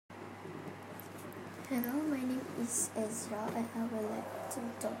Hello, my name is Ezra and I would like to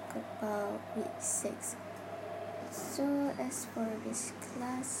talk about week 6. So as for this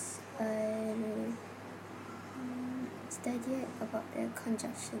class, I studied about the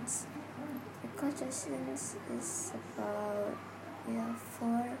conjunctions. The conjunctions is about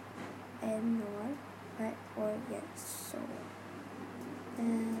for and more, right, or yes, so.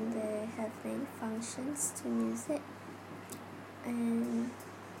 And they have many functions to use it. And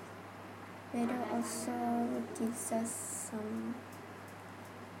Weather also gives us some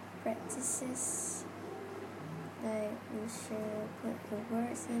practices, like we should put the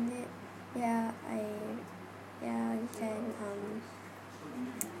words in it. You can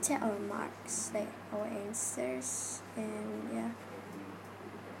check our marks, like our answers, and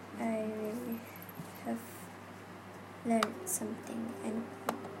I really have learned something. And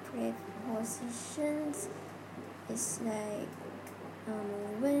prepositions is like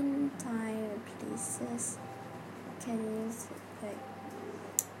when, time, and places. Can use it like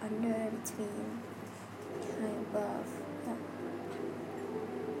under, between, kind, above,